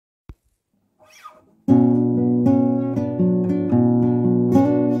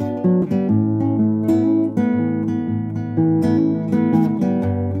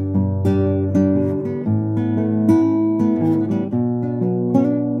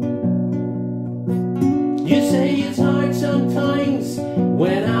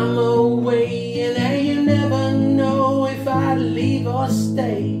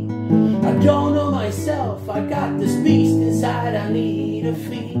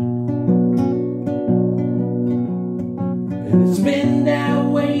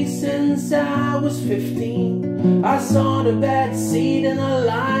15, I saw the bad seed in a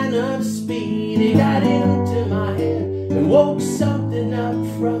line of speed. It got into my head and woke something up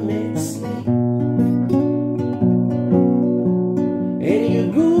from its sleep. And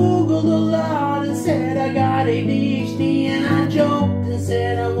you Googled a lot and said I got ADHD, and I joked and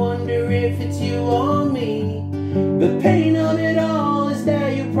said I wonder if it's you or me. The pain of it all is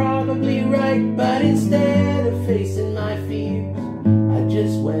that you're probably right, but instead of facing my fears, I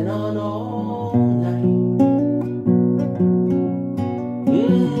just went on all night.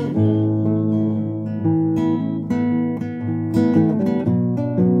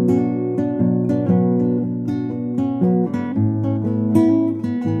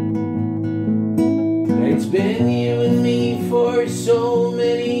 It's been you and me for so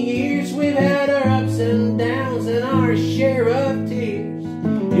many years. We've had our ups and downs and our share of tears.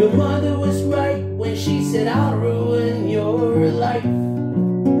 Your mother was right when she said I'll ruin your life.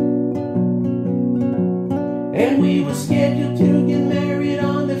 And we were scheduled to get married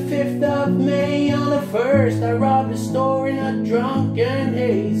on the 5th of May. On the 1st, I robbed a store in a drunken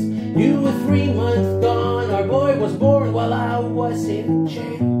haze. You were 3 months gone. Our boy was born while I was in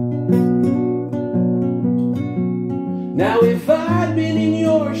jail. Now if I'd been in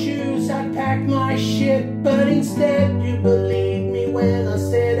your shoes, I'd pack my shit, but instead you believed me when I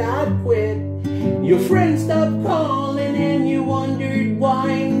said I'd quit. Your friends stopped calling and you wondered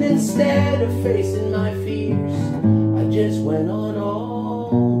why, and instead of facing my fears, I just went on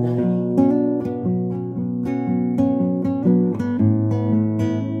all night.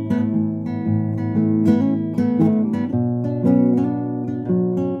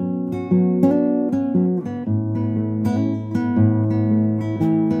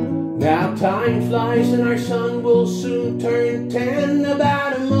 Now time flies and our son will soon turn 10.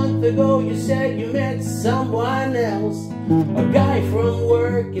 About a month ago you said you met someone else, a guy from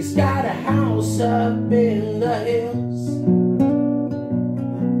work. He's got a house up in the hills.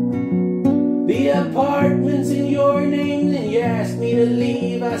 The apartment's in your name and you asked me to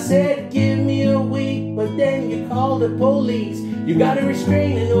leave. I said give me a week, but then you called the police. You got a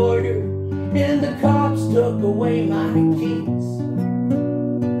restraining order and the cops took away my keys.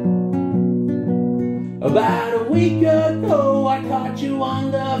 About a week ago I caught you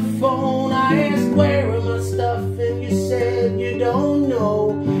on the phone. I asked where are my stuff and you said you don't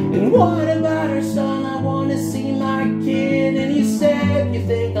know. And what about her son? I want to see my kid. And you said you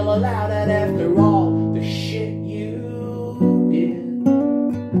think I'll allow that after all the shit you did.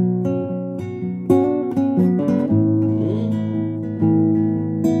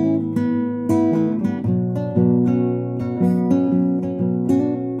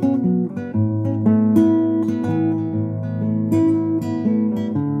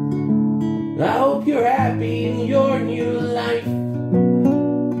 I hope you're happy in your new life.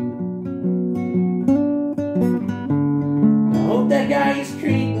 I hope that guy is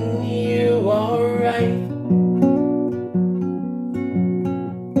treating you alright.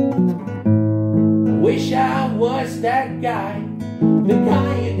 I wish I was that guy, the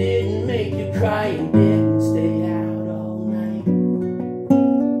guy who didn't make you cry and